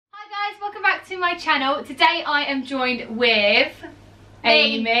back to my channel. Today I am joined with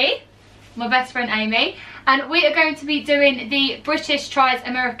Amy, my best friend Amy, and we are going to be doing the British tries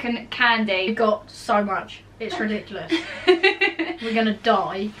American candy. We got so much, it's ridiculous. We're gonna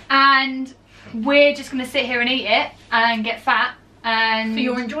die. And we're just gonna sit here and eat it and get fat and... For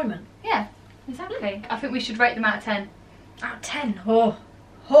your enjoyment. Yeah, exactly. I think we should rate them out of 10. Out of 10? Oh.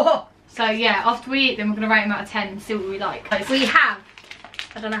 Oh. So yeah, after we eat them, we're gonna rate them out of 10 and see what we like. We have,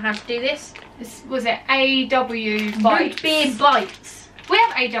 I don't know how to do this. This was it, AW bites. Root beer bites. We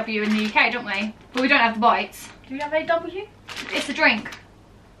have AW in the UK, don't we? But we don't have the bites. Do you have AW? It's a drink.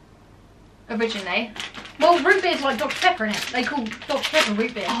 Originally. Well, root beer's like Dr. Pepper in it. They call Dr. Pepper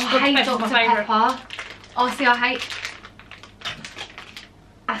root beer. Oh, I hate Dr. Pepper. Oh, see, I hate...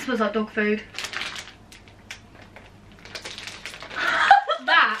 That smells like dog food.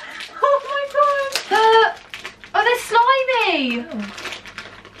 That? Oh my god. Oh, they're slimy. Oh.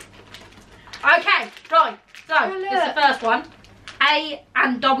 Okay, right. So, Oh, this is the first one. A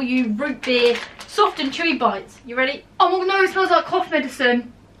and W root beer soft and chewy bites. You ready? Oh my god, no, it smells like cough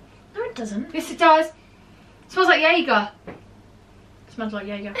medicine. No, it doesn't. Yes, it does. It smells like Jaeger. It smells like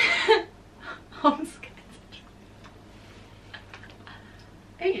Jaeger. I'm scared.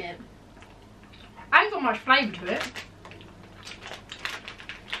 Eat it. I ain't got much flavour to it.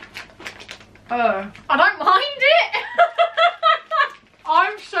 I don't mind it.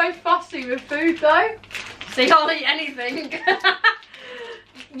 I'm so fussy with food though. See, I'll eat anything.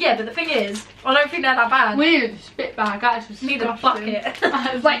 Yeah, but the thing is, I don't think they're that bad. We need a spit bag, that's just Need a bucket.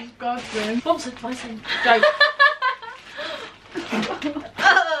 That's Wait. disgusting. Sponsored by St. Joke.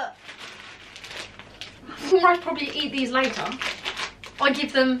 I'll probably eat these later. I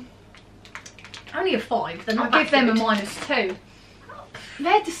give them only a 5. They're not I give them a good. -2.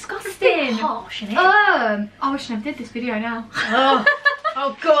 They're It's a disgusting. bit harsh, isn't it? I wish I never did this video now. Oh.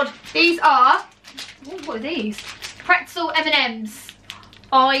 Oh god. These are, what are these? Pretzel M&Ms.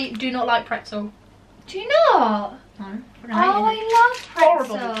 I do not like pretzel. Do you not? No. Oh, I love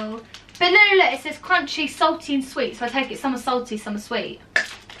pretzel. Horrible. But look, it says crunchy, salty and sweet. So I take it some are salty, some are sweet.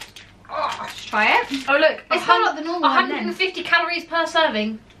 Oh, let's try it. Oh look, It's not like the normal M&Ms. 150 calories per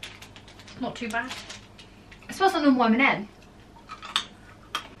serving. Not too bad. It smells like normal M&M.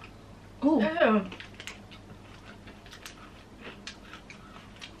 Oh. Oh.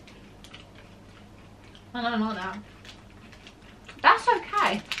 I don't like that. That's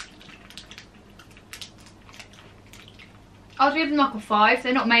okay. I'll give them like a 5.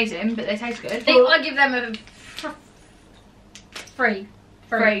 They're not amazing, but they taste good. I give them a 3.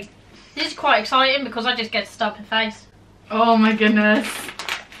 3. This is quite exciting because I just get stuck in the face. Oh my goodness.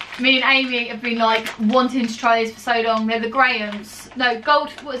 Me and Amy have been like wanting to try these for so long. They're the Grahams. No,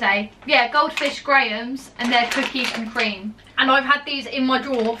 what is they? Yeah, Goldfish Grahams, and they're cookies and cream. And I've had these in my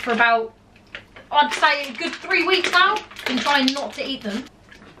drawer for about, I'd say, a good 3 weeks now. Been trying not to eat them.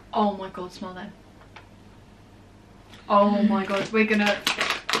 Oh my god, smell them. Oh my god, we're gonna...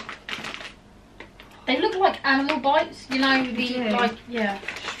 They look like animal bites, you know, like, yeah.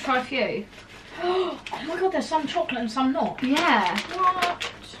 Just try a few. Oh my god, there's some chocolate and some not. Yeah.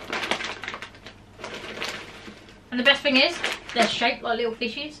 What? And the best thing is, they're shaped like little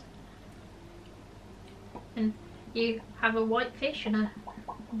fishes. And you have a white fish and a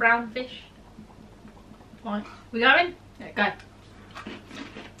brown fish. Right, we going? Yeah, go.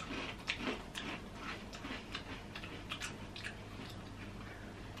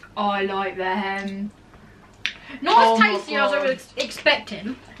 I like them. Not Oh as my tasty as I God. was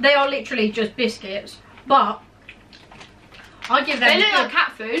expecting. They are literally just biscuits, but I give them. They look like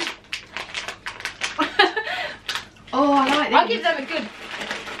cat food. Oh, I like them. I give them a good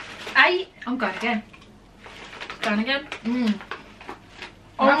 8. I'm going again. Going again. Mm.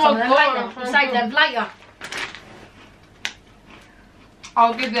 Oh Have some my of them god! later. We'll save them later.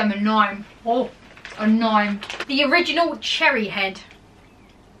 I'll give them a 9. Oh, A 9. the original cherry head.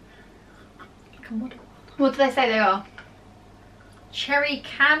 What do they say they are? Cherry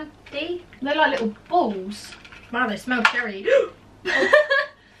candy. They're like little balls. Wow, they smell cherry.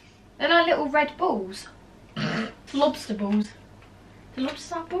 They're like little red balls. Lobster balls. Do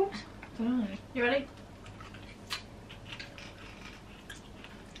lobsters have balls? I don't know. You ready?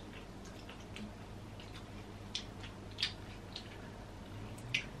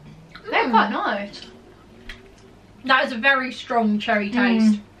 They're quite nice. That is a very strong cherry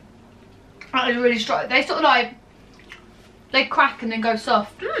taste. That is really strong. They sort of like, they crack and then go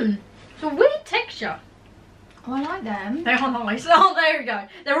soft. Mmm. It's a weird texture. Oh, I like them. They are nice. Oh, there we go.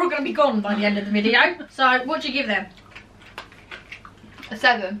 They're all going to be gone by the end of the video. So, what do you give them? A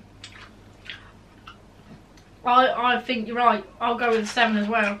 7. I think you're right. I'll go with 7 as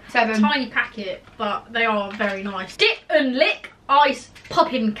well. 7. Tiny packet, but they are very nice. Dip and lick ice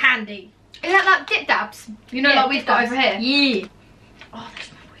popping candy. Is that like dip dabs? You know, Yeah, like we've dip got dabs. over here. Yeah. Oh, they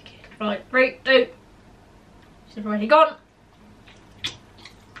smell wicked. Right, 3, 2. She's already gone.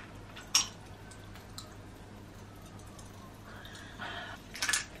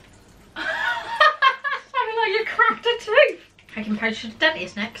 Sounding like you cracked a tooth. Taking Paige to the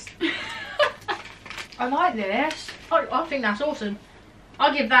dentist next. I like this. I think that's awesome.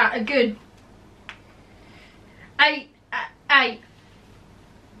 I'll give that a good 8.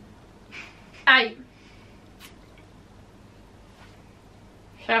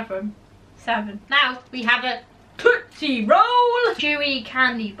 7. Now we have a Tootsie Roll chewy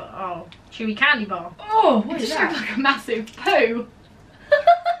candy bar. Oh, chewy candy bar. Oh, What it is just that? looks like a massive poo.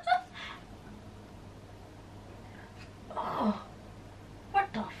 Oh,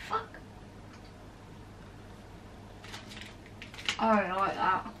 what the fuck? I don't like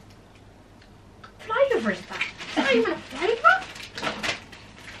that. Flavour is that? Is that even a flavour?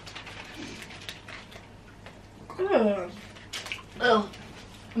 Ugh. Ugh.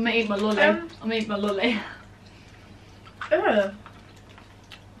 I'm gonna eat my lolly. I'm gonna eat my lolly. Ugh.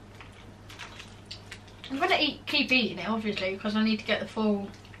 I'm gonna keep eating it, obviously, because I need to get the full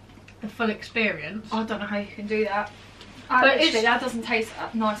experience. I don't know how you can do that. But Literally, that doesn't taste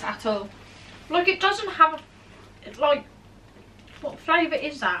nice at all. Like, it doesn't have like, what flavour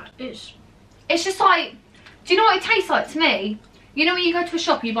is that? It's just like, do you know what it tastes like to me? You know when you go to a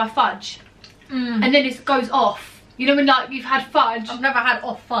shop and you buy fudge, and then it goes off. You know when like you've had fudge. I've never had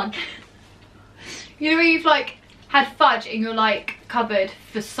off fudge. You know when you've like had fudge in your like cupboard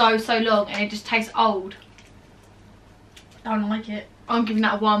for so long and it just tastes old. I don't like it. I'm giving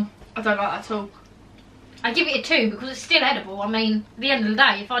that a 1. I don't like that at all. I give it a 2 because it's still edible. I mean, at the end of the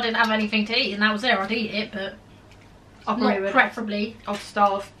day, if I didn't have anything to eat and that was there, I'd eat it, but not preferably. I'll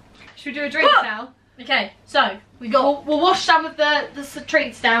starve. Should we do a drink now? Okay, so we got. We'll wash some of the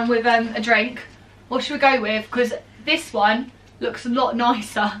treats down with a drink. What should we go with? Because this one looks a lot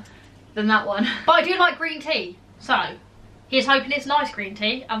nicer than that one. But I do like green tea, so here's hoping it's nice green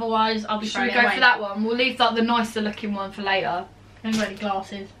tea. Otherwise, I'll be Should throwing we it go away. for that one? We'll leave like the nicer looking one for later. I haven't got any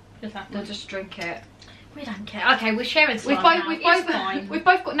glasses. Just have to. We'll just drink it. We don't care. Okay, we're sharing slime We've now. both fine. we've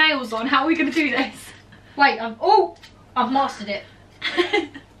both got nails on. How are we going to do this? Wait, I've mastered it.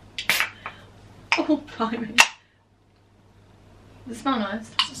 Oh, blimey. Does it smell nice?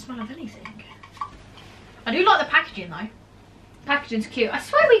 Doesn't smell of anything. I do like the packaging though. Packaging's cute. I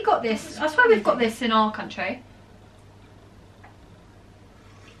swear we got this. I swear we've got this in our country.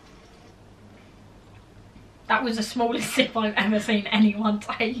 That was the smallest sip I've ever seen anyone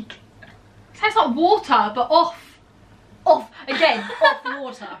take. Tastes like water, but off. Off again. Off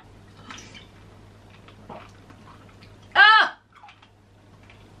water. Ah!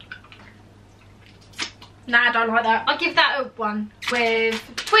 Nah, I don't like that. I'll give that a 1. With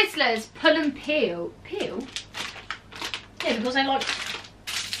Twizzlers, pull and peel. Peel? Yeah, because they like.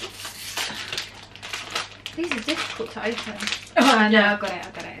 These are difficult to open. Oh, no, I got it.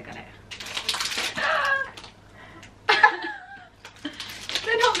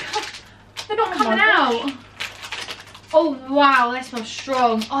 They're not coming out. Oh wow, they smell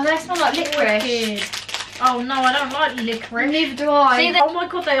strong. Oh, they smell like licorice. Wicked. Oh no, I don't like licorice. Neither do I. See, oh my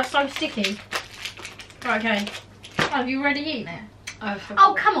god, they are so sticky. Right, okay. Oh, have you already eaten it?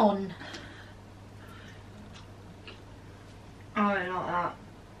 Oh, come on. I don't like that.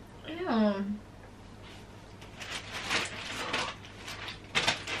 Ew.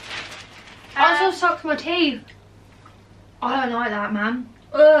 I also sucked my teeth. I don't like that, man.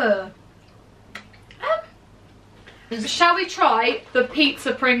 Ugh. Shall we try the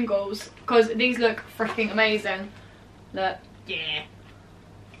pizza Pringles? Because these look freaking amazing. Look. Yeah.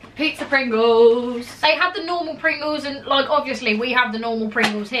 Pizza Pringles. They have the normal Pringles and, like, obviously we have the normal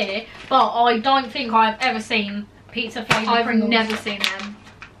Pringles here, but I don't think I've ever seen pizza flavoured Pringles. I've never seen them.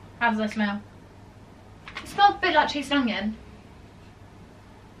 How does they smell? It smells a bit like cheese and onion.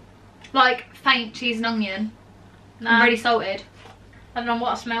 Like faint cheese and onion. Nah. Really salted. I don't know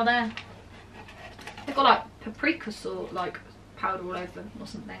what I smell there. They've got like paprika salt, like powder all over them or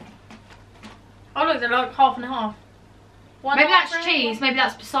something. Oh look, they're like half and half. Maybe that's cheese, maybe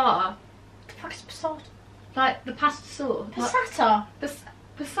that's passata. The fuck is passata? Like the pasta sauce. Passata?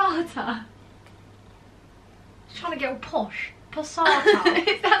 Passata. Just trying to get all posh.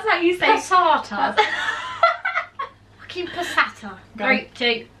 Passata. That's how you say passata. Fucking passata. Go. 3,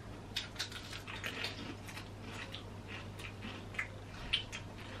 2.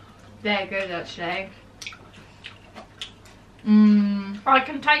 They're good actually. Mmm. I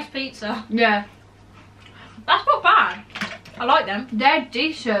can taste pizza. Yeah. That's not bad. I like them. They're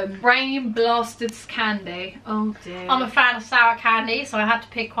decent. Rain Blasted Candy. Oh dear. I'm a fan of sour candy, so I had to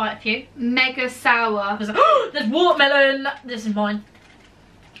pick quite a few. Mega sour. There's watermelon. This is mine.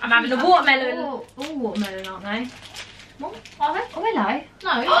 I'm having a watermelon. Oh, watermelon, aren't they? What? Are they? Oh, hello.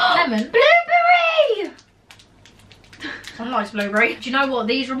 No, lemon. Blueberry! I like blueberry. Do you know what?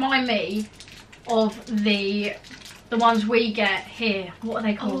 These remind me of the ones we get here. What are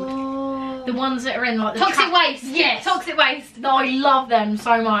they called? Oh. The ones that are in like the Toxic Waste. Yes. Toxic Waste. No, I love them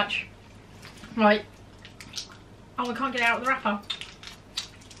so much. Right. Oh, I can't get it out of the wrapper.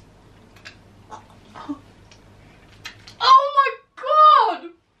 Oh my god!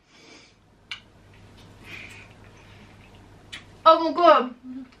 Oh my god.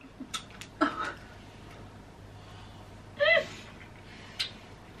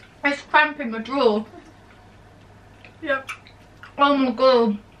 It's cramping my drawer. Yep. Oh my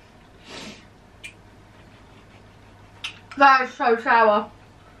god. That is so sour.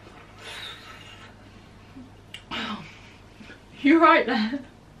 You're right there.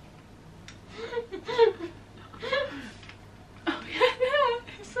 Oh yeah,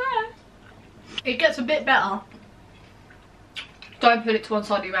 it's there. It gets a bit better. Don't put it to one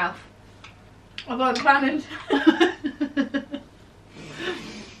side of your mouth. I wasn't planning.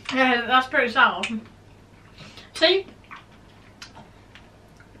 Yeah, that's pretty sour. See?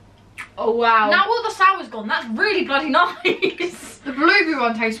 Oh wow. Now all the sour's gone. That's really bloody nice. The blueberry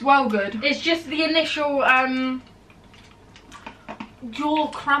one tastes well good. It's just the initial jaw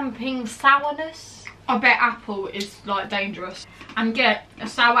cramping sourness. I bet apple is like dangerous. And get a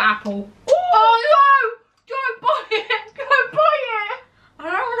sour apple. Oh no! Don't bite it! Don't bite it! I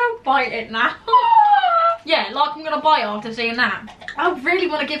don't want to bite it now. Yeah, like I'm going to bite after seeing that. I really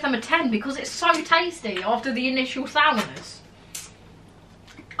want to give them a 10 because it's so tasty after the initial sourness.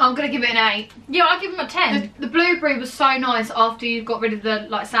 I'm going to give it an 8. Yeah, I'll give them a 10. The blueberry was so nice after you got rid of the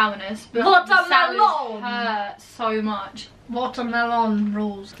like sourness. But Watermelon! the sours hurt so much. Watermelon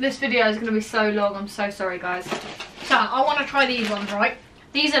rules. This video is going to be so long. I'm so sorry, guys. So, I want to try these ones, right?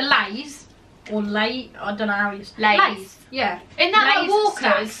 These are Lays. Or Lay, I don't know how you say. Lays. Yeah. Isn't that Lays like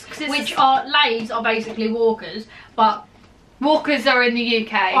Walkers? snacks, which are, Lays are basically Walkers, but Walkers are in the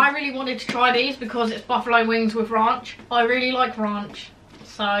UK. I really wanted to try these because it's buffalo wings with ranch. I really like ranch.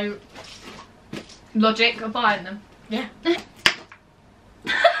 So, logic of buying them. yeah.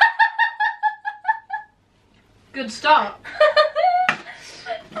 Good start.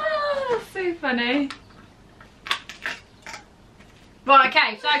 Oh, that's so funny. Right,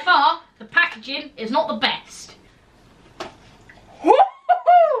 okay, so far, the packaging is not the best.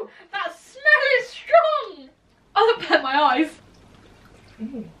 That smell is strong. Oh, that burnt my eyes.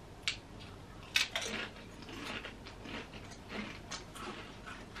 Ooh.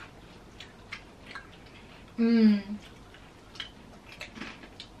 Mmm.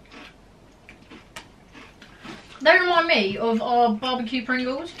 They remind me of our barbecue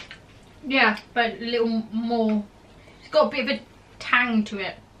Pringles, Yeah. but a little more. It's got a bit of a tang to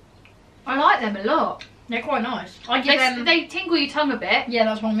it. I like them a lot. They're quite nice. I give them. They tingle your tongue a bit. Yeah,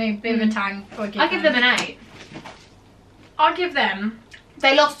 that's what I mean. Bit of a tang. I give them an 8. I give them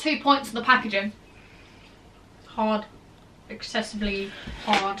They lost 2 points on the packaging. hard, excessively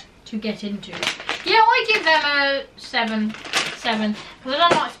hard to get into. Yeah, I give them a 7. 7. Because I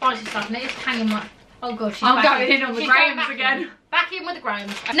don't like spicy stuff and it is hanging my. Oh god, she's I'm back going in on the She's going Grahams back again. in. Back in with the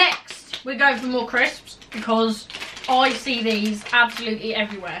Grahams. Next, we're going for more crisps because I see these absolutely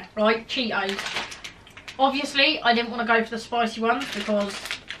everywhere, right? Cheetos. Obviously, I didn't want to go for the spicy ones because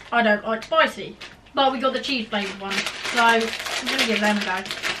I don't like spicy. But we got the cheese flavoured ones, so I'm going to give them a go.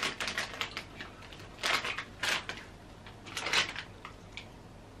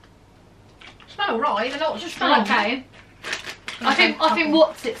 Smell alright, they're not just strong. Okay. I think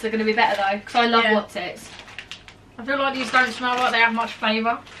Watsits are going to be better though, because I love Watsits. I feel like these don't smell like they have much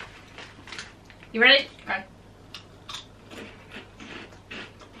flavour. You ready? Okay.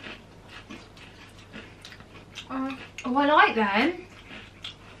 Oh, I like them.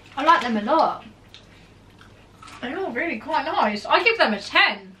 I like them a lot. They're all really quite nice. I give them a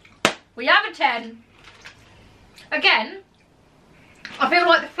 10. We have a 10. Again, I feel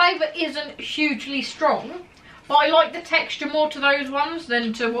like the flavour isn't hugely strong, but I like the texture more to those ones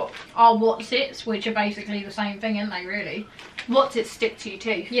than to what are Watsits, which are basically the same thing, aren't they, really? Watsits stick to your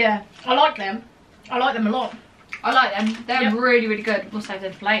teeth. Yeah, I like them. I like them a lot. I like them. They're really, really good. We'll save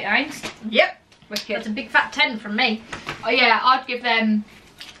them for later, eh? Yep. Wicked. That's a big fat 10 from me. Oh yeah, I'd give them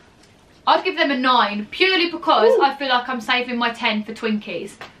a 9 purely because I feel like I'm saving my 10 for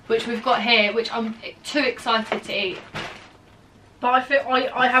Twinkies, which we've got here, which I'm too excited to eat. But I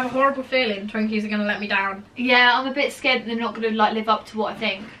have a horrible feeling Twinkies are going to let me down. Yeah, I'm a bit scared that they're not going to like live up to what I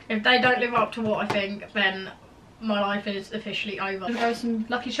think. If they don't live up to what I think, then my life is officially over. Can we go some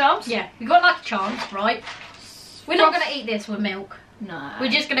Lucky Charms? Yeah, we've got Lucky Charms, right? We're not going to eat this with milk. No. We're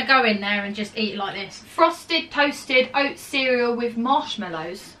just going to go in there and just eat it like this. Frosted toasted oat cereal with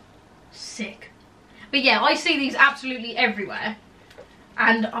marshmallows. Sick. But yeah, I see these absolutely everywhere.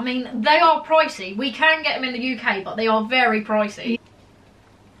 And I mean, they are pricey. We can get them in the UK, but they are very pricey.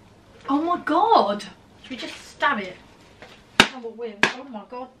 Oh my god. Should we just stab it? Oh, what with? Oh my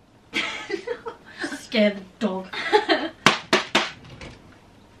god. Scared the dog.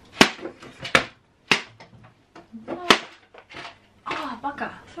 Oh, bugger.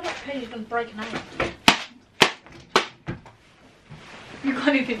 I feel like Paige is going to break an arm. You got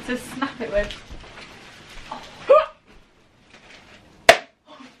anything to snap it with?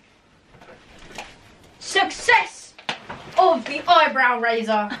 Success of the eyebrow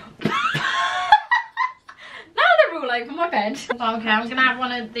razor. Now they're all over my bed. Okay, I'm going to have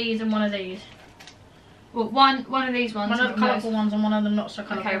one of these and one of these. Well, one of these ones. One of the colourful ones and one of the not so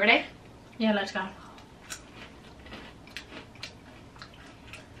colourful. Okay, ready? Yeah, let's go.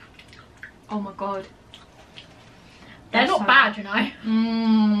 Oh my god. They're not so bad, you know.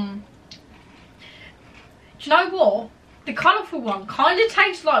 Mmm. Do you know what? The colourful one kind of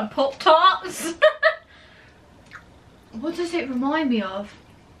tastes like Pop-Tarts. What does it remind me of?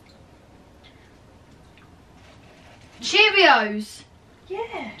 Cheerios.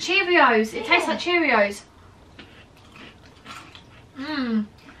 Yeah. Cheerios. It tastes like Cheerios. Mmm.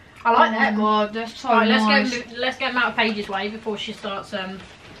 I like that. Oh my god, that's so Right, nice. let's get them out of Paige's way before she starts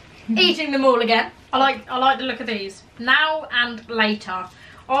eating them all again. I like the look of these. Now and later.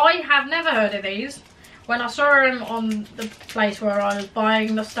 I have never heard of these. When I saw them on the place where I was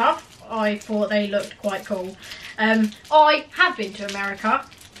buying the stuff, I thought they looked quite cool. I have been to America,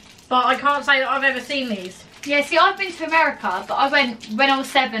 but I can't say that I've ever seen these. Yeah, see, I've been to America, but I went when I was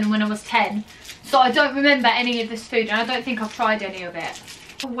 7 and when I was 10. So I don't remember any of this food, and I don't think I've tried any of it.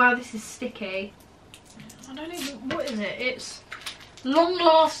 Oh wow, this is sticky. I don't even, what is it? It's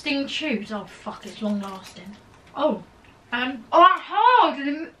long-lasting chews. Oh fuck, it's long-lasting. Oh, oh, that's hard.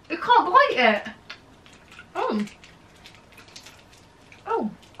 You can't bite it. Oh.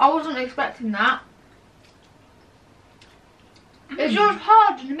 Oh. I wasn't expecting that. It's just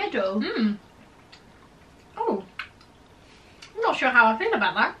hard in the middle. Mmm. Oh. I'm not sure how I feel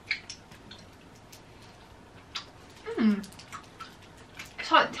about that. Mmm.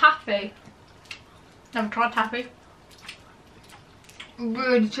 It's like taffy. Never tried taffy.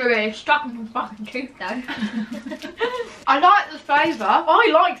 Really chewy. It's stuck in my fucking tooth though. I like the flavour. I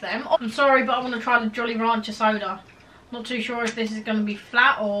like them. I'm sorry, but I want to try the Jolly Rancher soda. Not too sure if this is going to be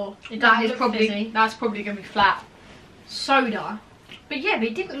flat or it doesn't look fizzy. That's probably going to be flat. Soda. But yeah, but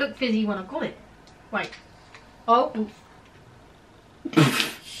it didn't look fizzy when I got it. Wait. Oh.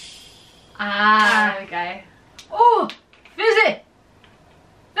 Ah, okay. Oh, fizzy.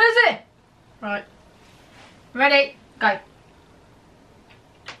 Fizzy. Right. Ready? Go.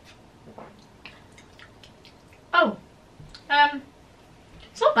 Oh.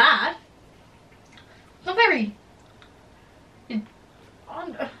 It's not bad. It's not very... It's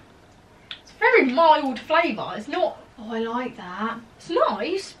a very mild flavour. It's not... Oh, I like that. It's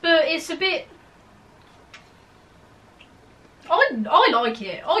nice, but it's a bit... I like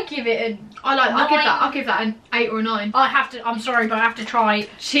it. I'll give it I'll give that an 8 or a 9. I have to, I'm sorry, but I have to try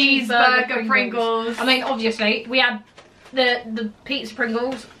Cheeseburger Pringles. I mean, obviously, we had the pizza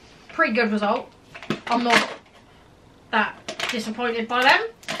Pringles. Pretty good result. I'm not that disappointed by them.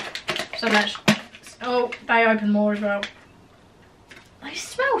 So let's... Oh, they open more as well. They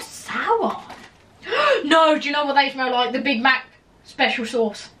smell sour. No, do you know what they smell like? The Big Mac special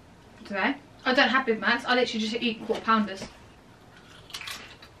sauce. Do they? I don't have Big Macs. I literally just eat quarter pounders.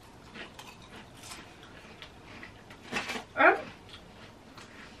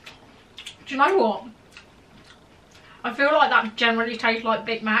 Do you know what? I feel like that generally tastes like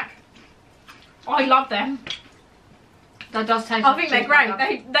Big Mac. I love them. That does taste. I think they're great.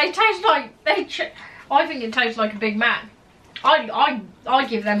 They taste like I think it tastes like a Big Mac. I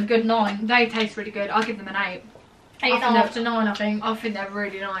give them a good 9. They taste really good. I'll give them an 8. 8.5 to 9, I think. I think they're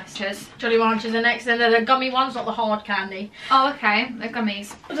really nice. Yes. Jolly Ranchers are next, and they're the gummy ones, not the hard candy. Oh, okay. They're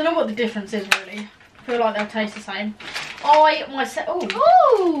gummies. I don't know what the difference is really. I feel like they'll taste the same. I myself.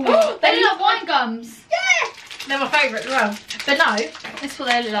 Oh, they look like wine gums. Yeah, they're my favourite as well. But no, this is what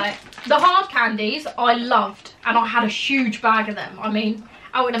they look like. The hard candies I loved, and I had a huge bag of them. I mean,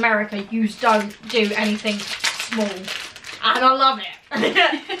 out in America, you don't do anything small, and I love it.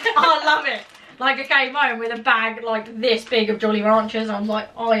 I love it. Like I came home with a bag like this big of Jolly Ranchers. I was like,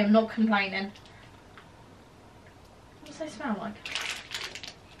 I am not complaining. What does they smell like?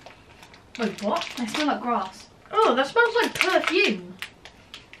 Wait, what? They smell like grass. Oh, that smells like perfume.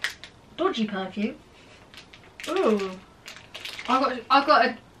 Dodgy perfume. Ooh. I got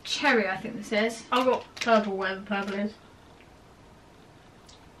a cherry, I think this is. I've got purple, whatever purple is.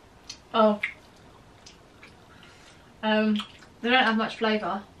 Oh. They don't have much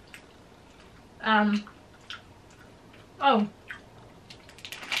flavour. Oh. Got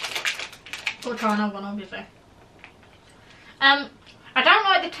to try another one, obviously. I don't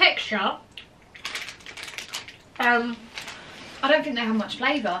like the texture. I don't think they have much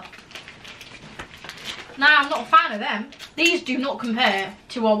flavour. Nah, I'm not a fan of them. These do not compare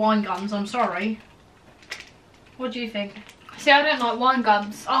to our wine gums, I'm sorry. What do you think? See, I don't like wine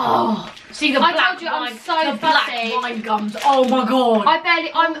gums. Oh, see the black told you wine, I'm so the black fussy. wine gums. Oh my god.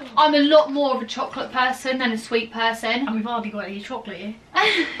 I'm a lot more of a chocolate person than a sweet person. And we've hardly got any chocolate here.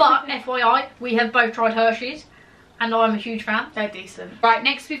 But FYI, we have both tried Hershey's, and I'm a huge fan. They're decent. Right,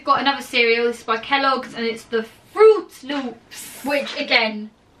 next we've got another cereal. This is by Kellogg's, and it's the Fruit Loops, which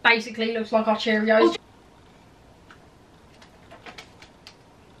again basically looks like our Cheerios.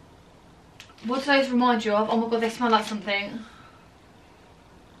 What do those remind you of? Oh my god, they smell like something.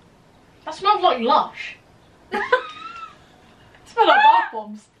 That smells like Lush. They smell like bath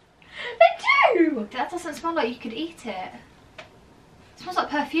bombs. They do! That doesn't smell like you could eat it. It smells like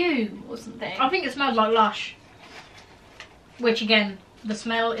perfume or something. I think it smells like Lush. Which again, the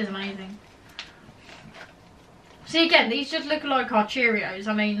smell is amazing. See again, these just look like our Cheerios.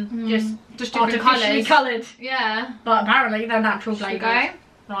 I mean, just different artificially coloured. Yeah. But apparently they're natural Should we flavours.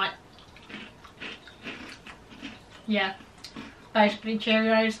 go? Right. Yeah. Basically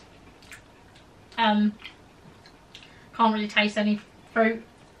Cheerios. Can't really taste any fruit.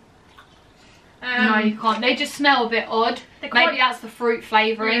 No, you can't. They just smell a bit odd. Maybe that's the fruit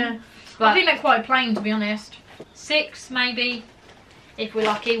flavouring. Yeah. But I think they're quite plain, to be honest. 6 maybe, if we're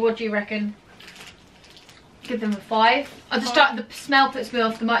lucky. What do you reckon? give them a 5. I just don't, the smell puts me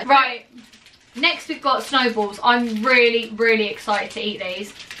off the most. Right. Next we've got snowballs. I'm really excited to eat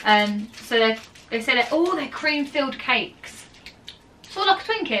these. So they say they're cream filled cakes. Sort of like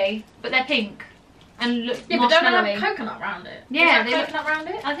a Twinkie, but they're pink. And look, yeah, but don't they have coconut around it? Yeah, they coconut around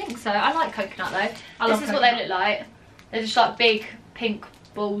it. I think so. I like coconut though. This is coconut. what they look like. They're just like big pink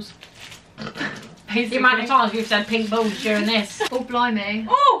balls. The amount of times we've said pink balls during this. Oh blimey!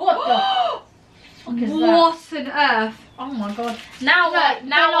 Oh, what the? What on earth? Oh my god! Now,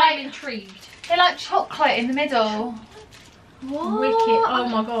 now I'm intrigued. They're like chocolate in the middle. What? Wicked! Oh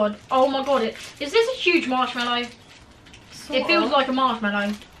my god! Oh my god! Is this a huge marshmallow? It feels like a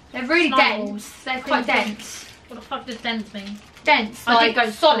marshmallow. They're really Snowballs. dense. They're quite dense. What the fuck does dense mean? Dense. I Like think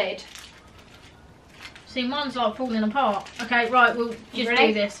go solid. See, mine's like falling apart. Okay, right. We'll just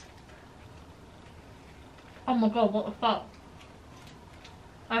do this. Oh my god! What the fuck?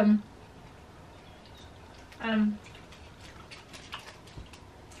 I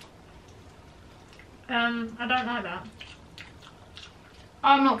don't like that.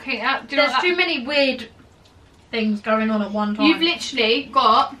 I'm not keen. There's too many weird things going on at one time. You've literally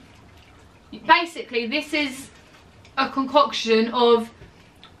got, basically this is a concoction of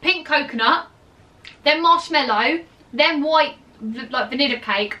pink coconut, then marshmallow, then white like vanilla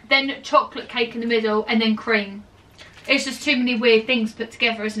cake, then chocolate cake in the middle, and then cream. It's just too many weird things put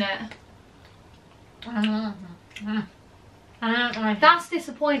together, isn't it? I don't like That's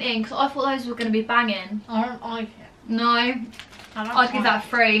disappointing because I thought those were going to be banging. I don't like it. No, I'd give that a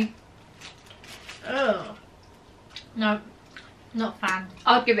 3. Ugh. No, not a fan.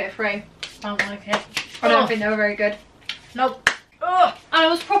 I'd give it a 3. Don't like it. I don't think they were very good. Nope. Ugh. And I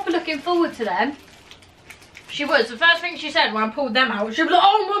was proper looking forward to them. She was. The first thing she said when I pulled them out, she was like,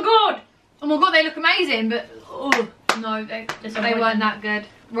 oh my god! Oh my god, they look amazing, but oh no, they weren't that good.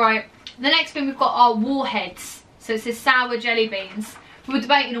 Right, the next thing we've got are warheads. So it says sour jelly beans. We were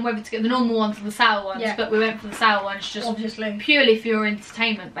debating on whether to get the normal ones or the sour ones, but we went for the sour ones just obviously purely for your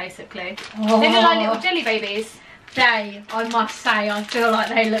entertainment, basically. Oh. They look like little jelly babies. They, I must say, I feel like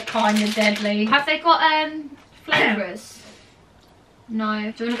they look kind of deadly. Have they got flavours?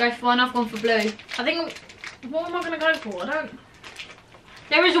 No. Do you want to go for one? I've gone for blue. I think. What am I going to go for? I don't.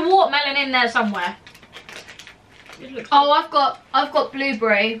 There is a watermelon in there somewhere. Oh, I've got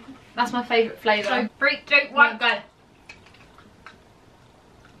blueberry. That's my favourite flavour. So 3, 2, 1, go.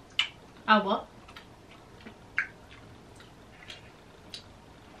 Oh, what?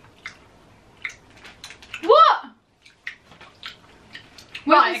 What?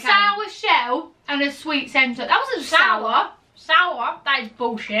 Right, With a sour shell and a sweet centre. That wasn't sour. Sour? That is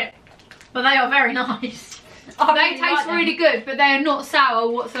bullshit. but they are very nice. They taste really good, but they are not sour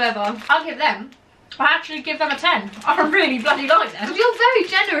whatsoever. I'll give them. I actually give them a 10. I really bloody like them. You're very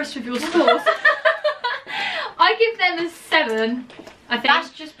generous with your scores. I give them a 7. I think. That's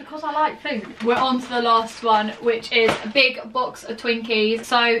just because I like food. We're on to the last one, which is a big box of Twinkies.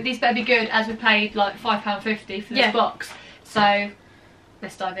 So these better be good, as we paid like £5.50 for this box. So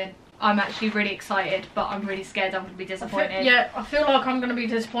let's dive in. I'm actually really excited, but I'm really scared I'm going to be disappointed. I feel like I'm going to be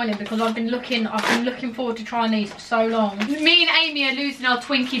disappointed because I've been looking forward to trying these for so long. Me and Amy are losing our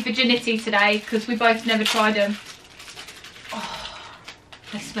Twinkie virginity today because we both never tried them. Oh,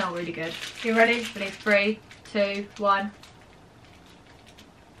 they smell really good. You ready? Ready? 3, 2, 1.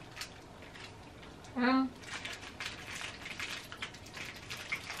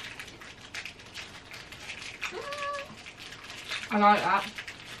 I like that.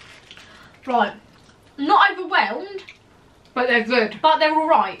 Right, not overwhelmed, but they're good. But they're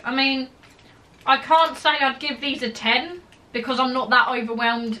alright. I mean, I can't say I'd give these a 10 because I'm not that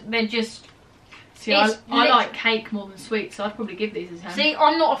overwhelmed. They're just... See, I like cake more than sweet, so I'd probably give these a 10. See,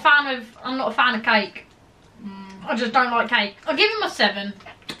 I'm not a fan of cake. I just don't like cake. I'll give them a 7.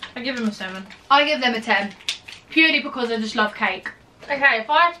 I give them a 7. I give them a 10, purely because I just love cake. Okay, if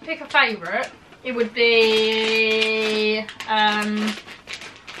I had to pick a favourite, it would be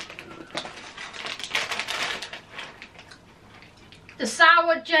the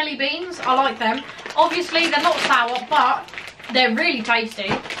sour jelly beans. I like them. Obviously, they're not sour, but they're really tasty.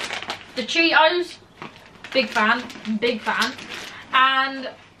 The Cheetos, big fan, and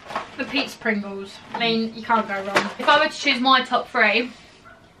the pizza Pringles. I mean, you can't go wrong. If I were to choose my top 3,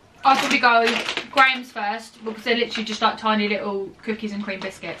 I'd probably go Graham's first because they're literally just like tiny little cookies and cream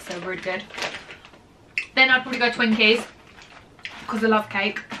biscuits. They're really good. Then I'd probably go Twinkies because I love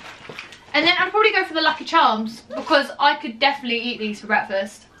cake. And then I'd probably go for the Lucky Charms because I could definitely eat these for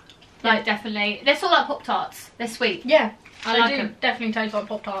breakfast. Like, definitely. They're sort of like Pop-Tarts. They're sweet. Yeah. I like them. Definitely taste like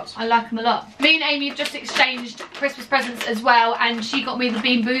Pop-Tarts. I like them a lot. Me and Amy have just exchanged Christmas presents as well, and she got me the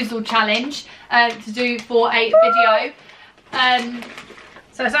Bean Boozled challenge to do for a video.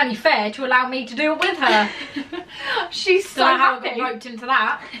 So it's only fair to allow me to do it with her. She's so happy. I got roped into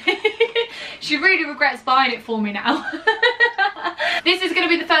that. She really regrets buying it for me now. This is going to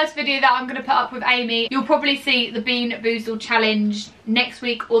be the first video that I'm going to put up with Amy. You'll probably see the Bean Boozled challenge next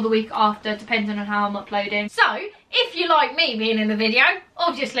week or the week after, depending on how I'm uploading. So, if you like me being in the video,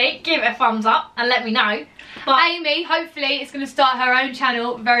 obviously give it a thumbs up and let me know. But Amy, hopefully, is going to start her own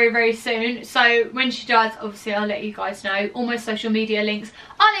channel very, very soon. So when she does, obviously, I'll let you guys know. All my social media links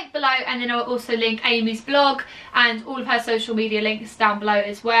are linked below, and then I'll also link Amy's blog and all of her social media links down below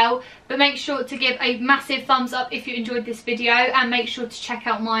as well. But make sure to give a massive thumbs up if you enjoyed this video, and make sure to check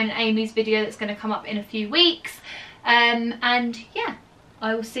out mine and Amy's video that's going to come up in a few weeks. And yeah,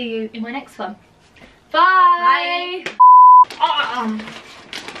 I will see you in my next one. Bye.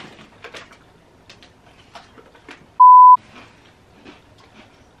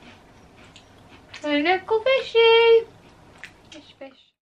 A little fishy.